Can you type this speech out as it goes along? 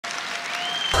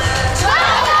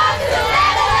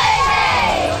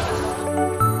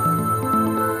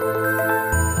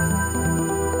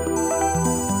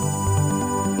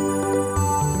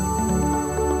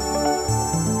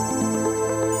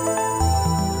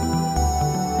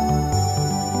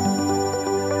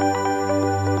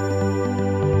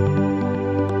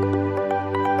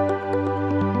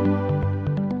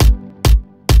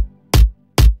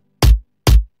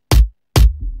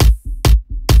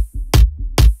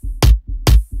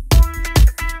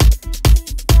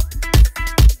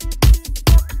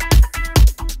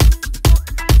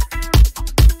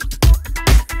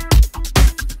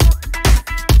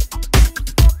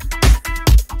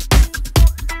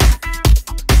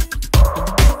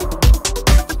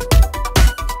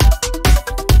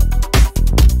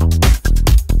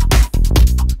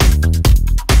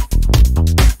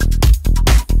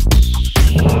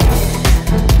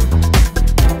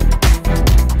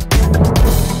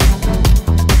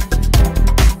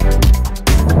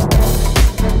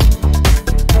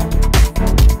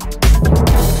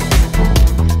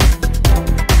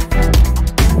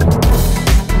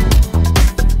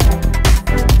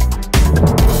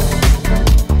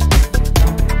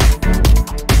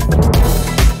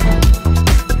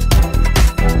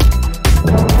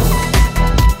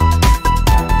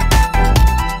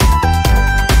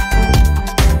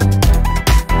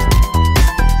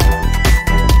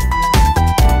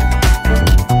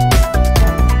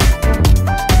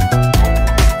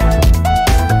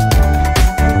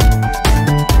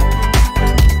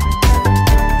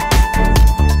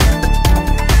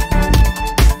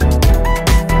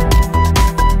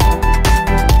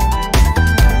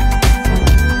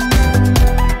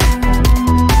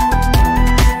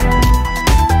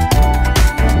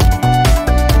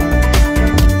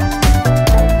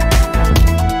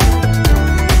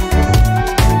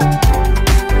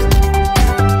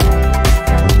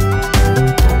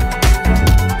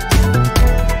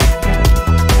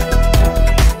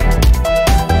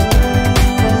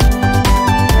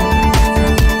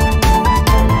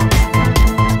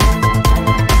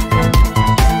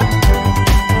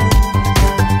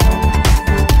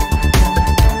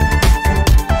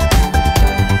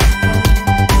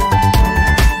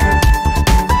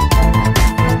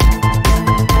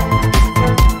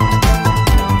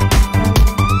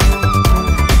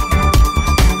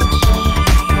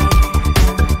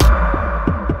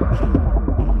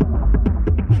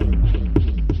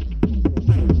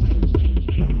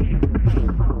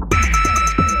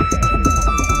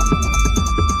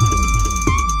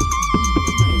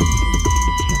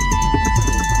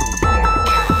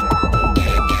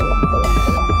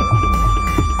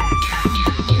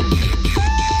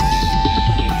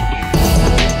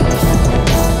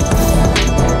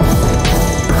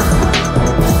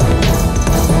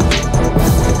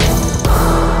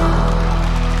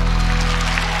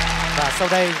sau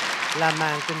đây là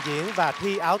màn trình diễn và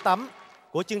thi áo tắm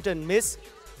của chương trình Miss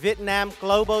Vietnam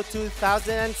Global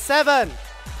 2007.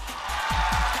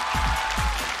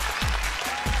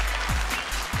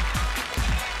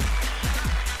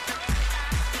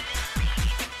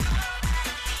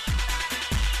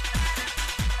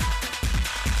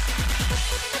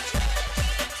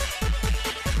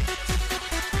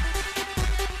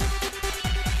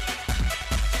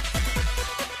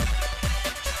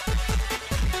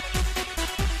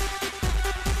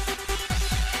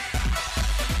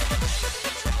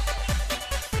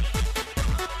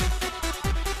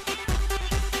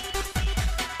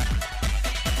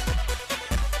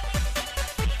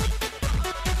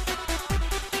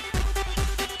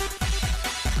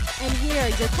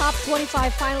 Your top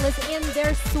 25 finalists in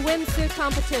their swimsuit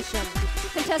competition.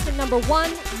 Contestant number 1,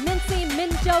 Mincy Min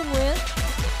Jo Nguyen.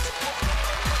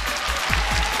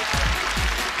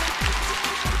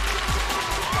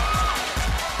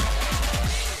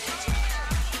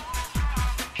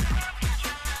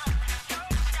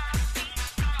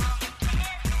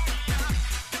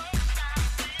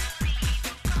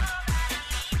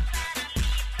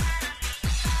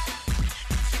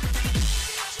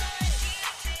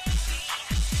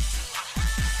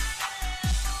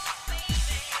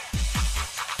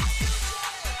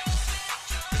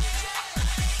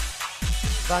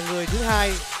 Và người thứ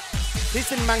hai, thí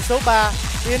sinh mang số 3,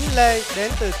 Yến Lê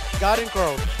đến từ Garden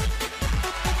Grove.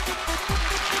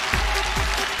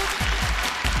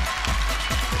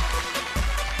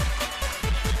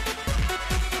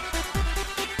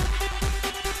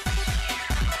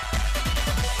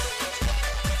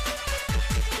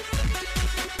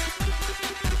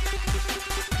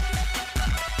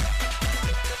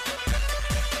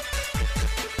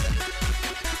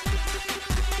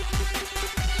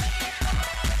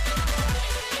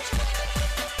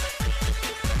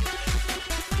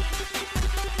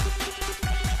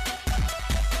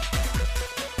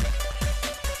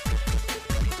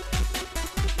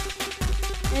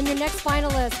 And your next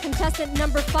finalist, contestant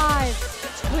number 5,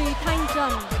 Huy Thanh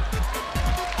Trần.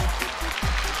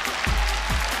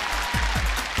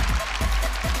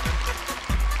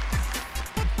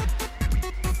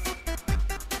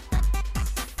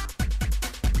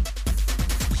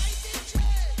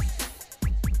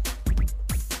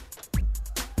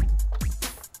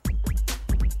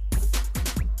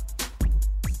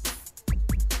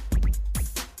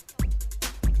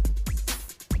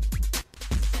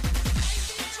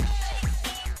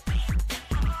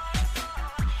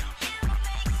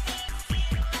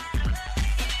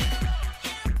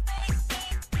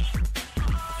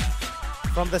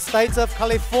 From the state of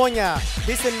California,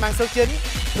 thí sinh mang số 9,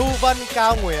 Thu Vân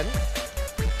Cao Nguyễn.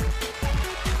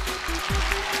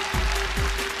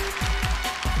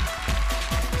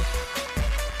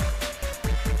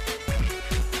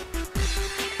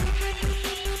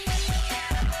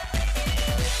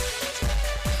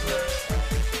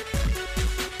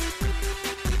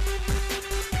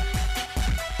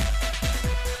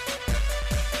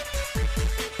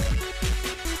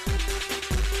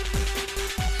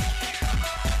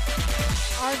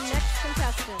 Our next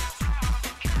contestant.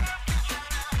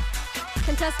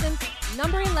 Contestant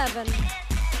number 11,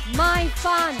 Mai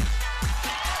Phan.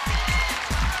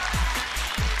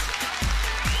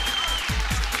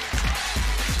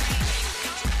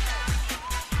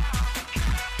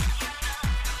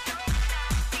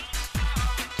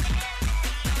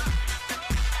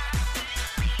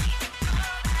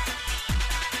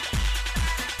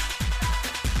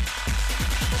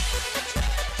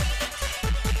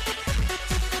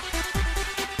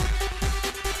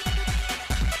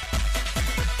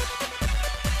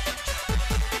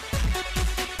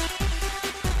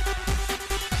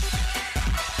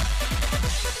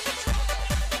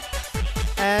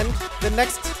 And the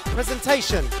next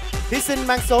presentation, thí sinh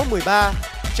mang số 13,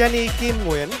 Jenny Kim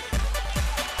Nguyễn.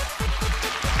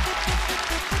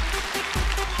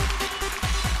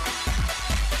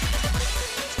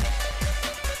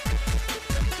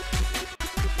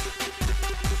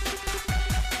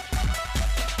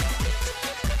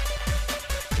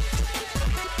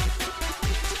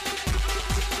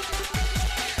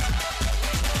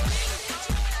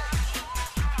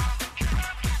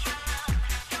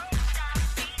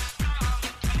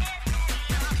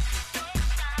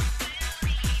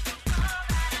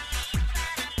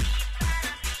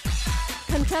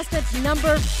 Contestant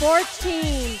number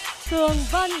 14, Thường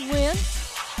Vân Nguyễn.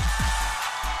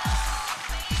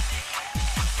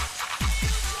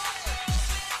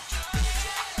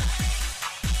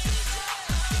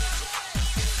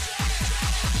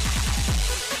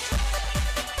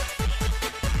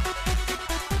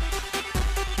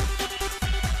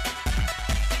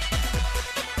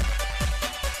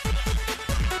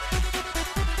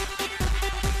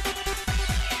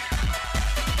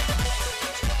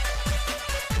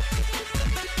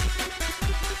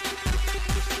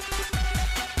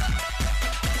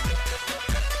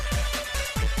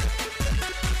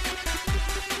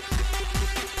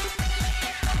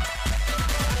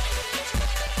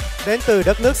 Đến từ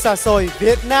đất nước xa xôi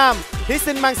Việt Nam, thí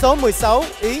sinh mang số 16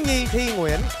 Ý Nhi Thi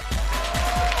Nguyễn.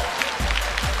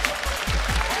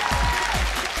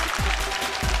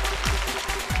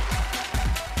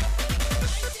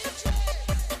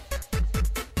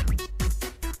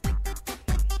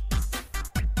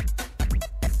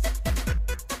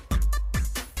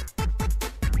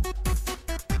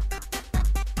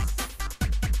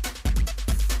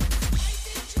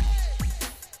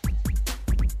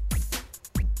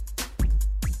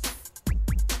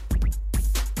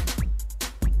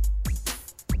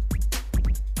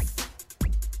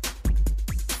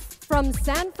 From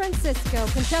San Francisco,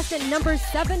 contestant number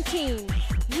 17,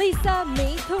 Lisa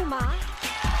Mỹ Thuma.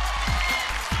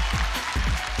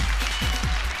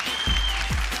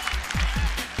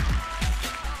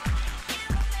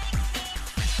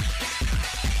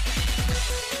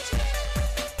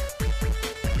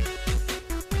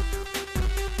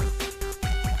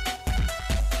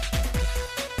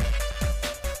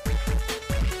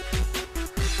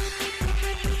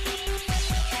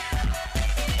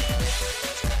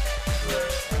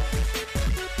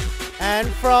 And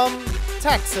from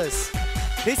Texas,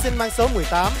 thí sinh mang số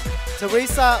 18,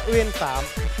 Teresa Uyên Phạm.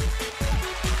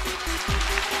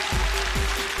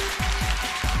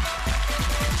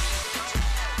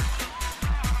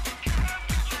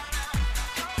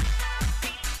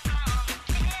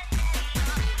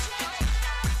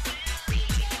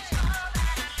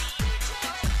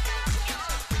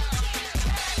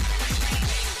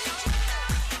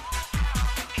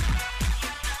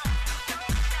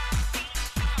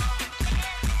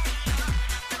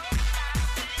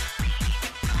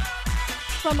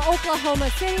 From Oklahoma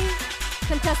City,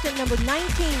 contestant number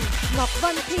 19, Ngọc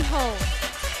Vân Thi Hồ.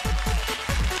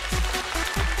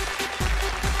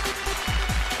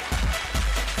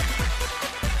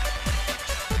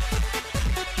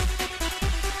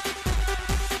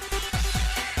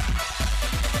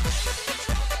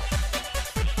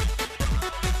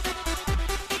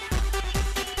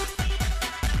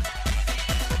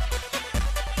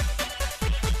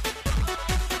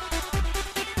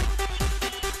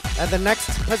 And the next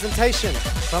presentation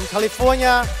from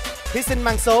California, thí sinh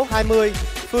mang số 20,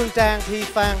 Phương Trang Thi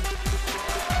Phan.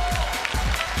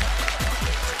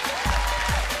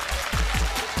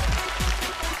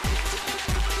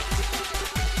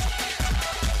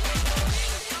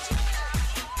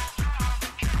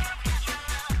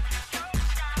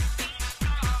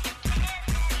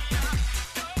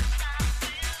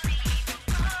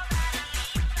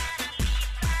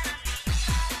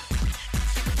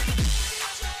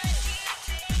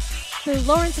 Từ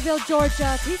Lawrenceville,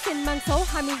 Georgia, thí sinh mang số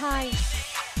 22,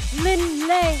 Linh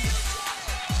Lê.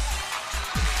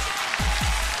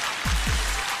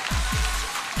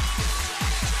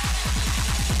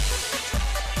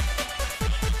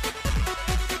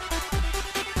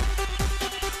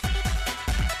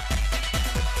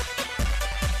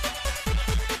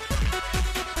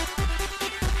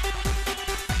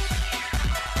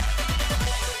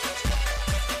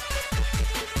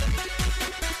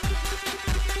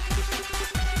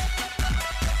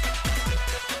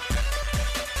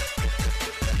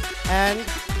 And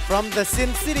from the Sin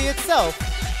City itself,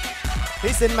 thí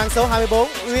sinh mang số 24,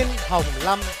 Uyên Hồng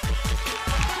Lâm.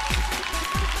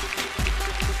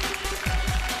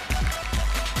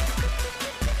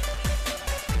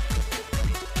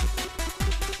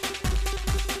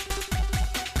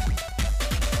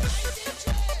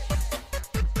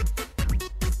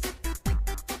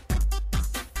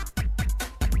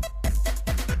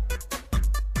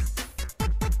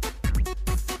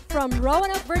 From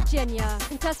Roanoke, Virginia,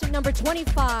 contestant number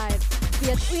 25,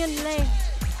 Viet Uyên Lê.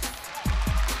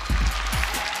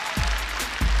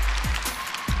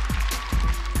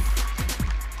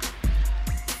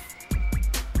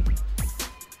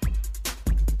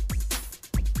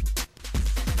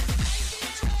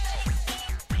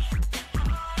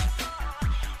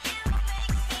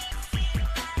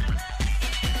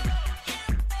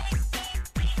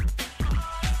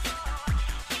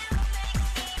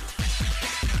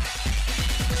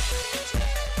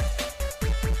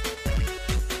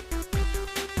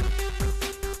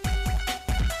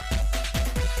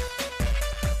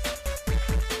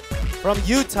 From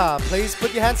Utah, please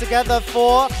put your hands together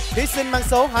for thí sinh mang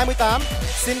số 28,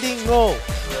 Cindy Ngô.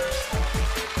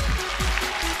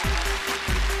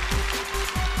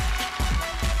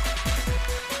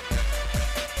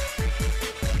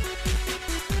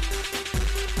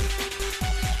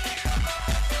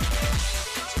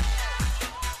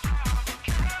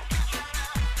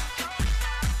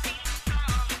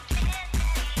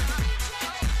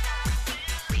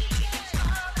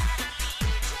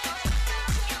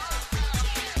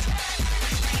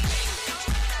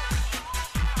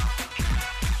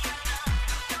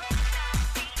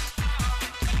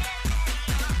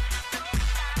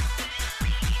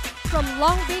 from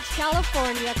Long Beach,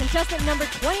 California, contestant number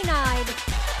 29.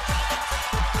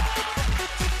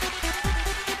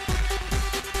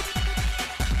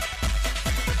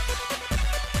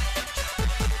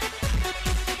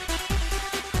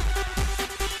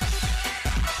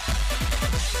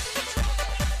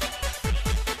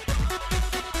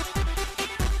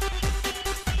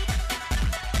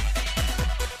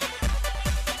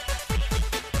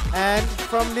 And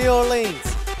from New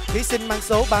Orleans, thí sinh mang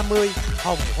số 30,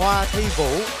 Hồng Hoa Thi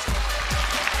Vũ.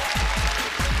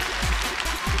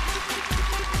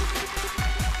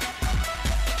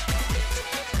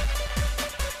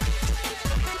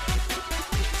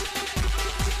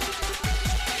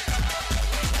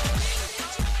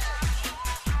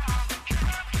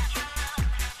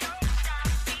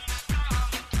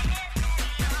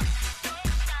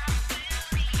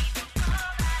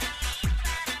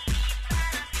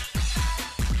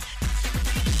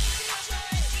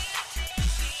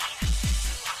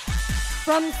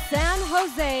 From San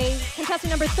Jose, contestant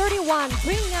number 31,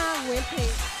 Thúy Nga Nguyễn Thị.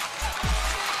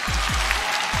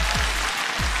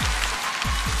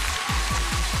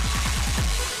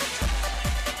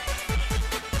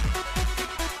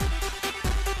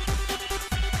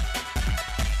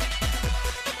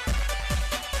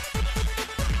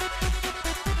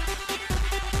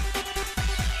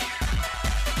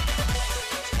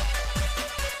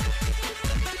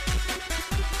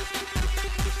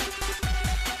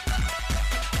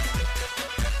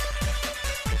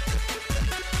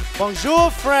 Bonjour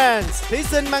friends, thí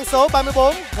sinh mang số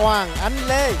 34, Hoàng Anh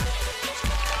Lê.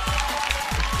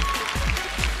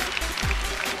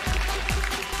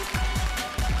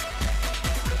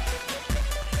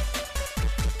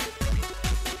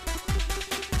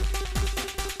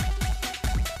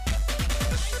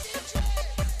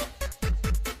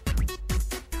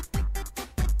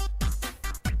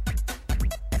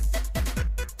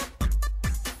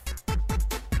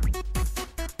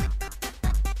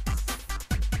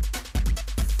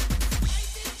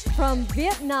 From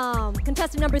Vietnam,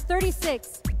 contestant number 36,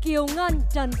 Kiều Ngân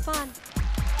Trần Phan.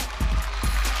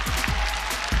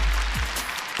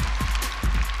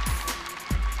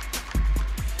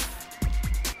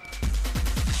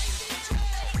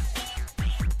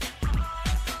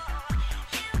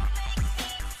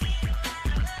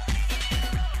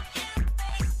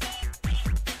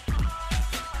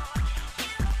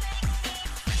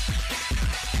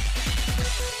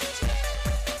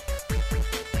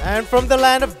 And from the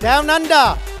land of Down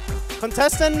Under,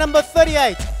 contestant number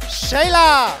 38,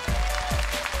 Shayla.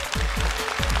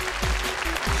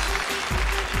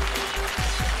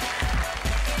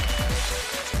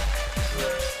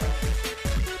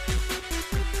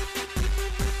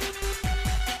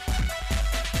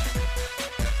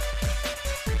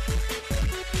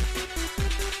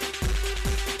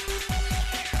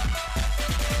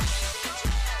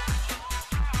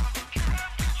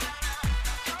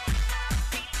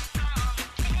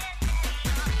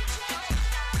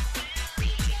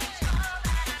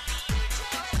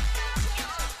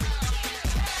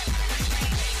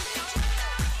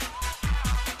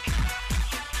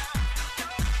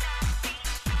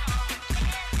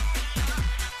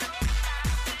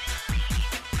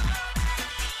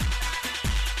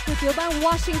 Từ tiểu bang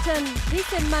Washington, thí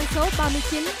sinh mang số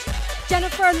 39,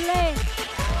 Jennifer Lê.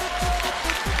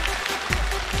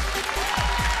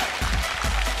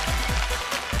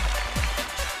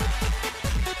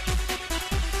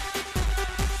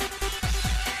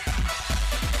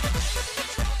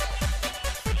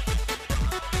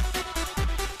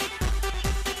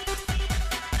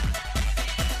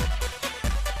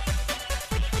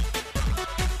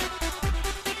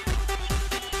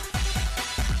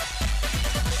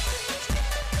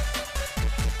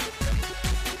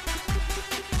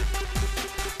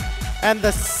 And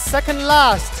the second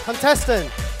last contestant,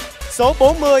 số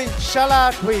 40,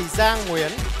 Shala Thùy Giang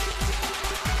Nguyễn.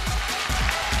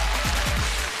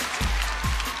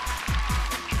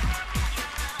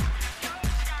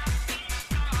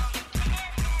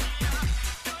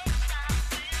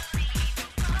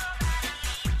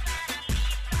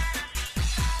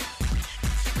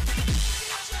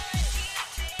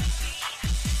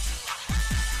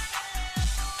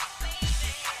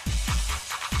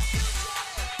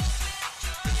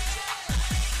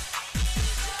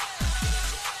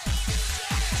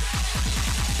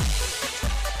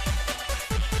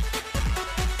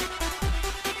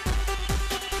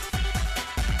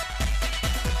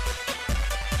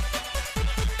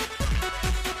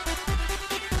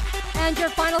 And your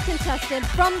final contestant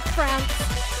from France,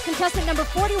 contestant number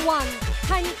 41,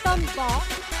 Thanh Tâm Võ.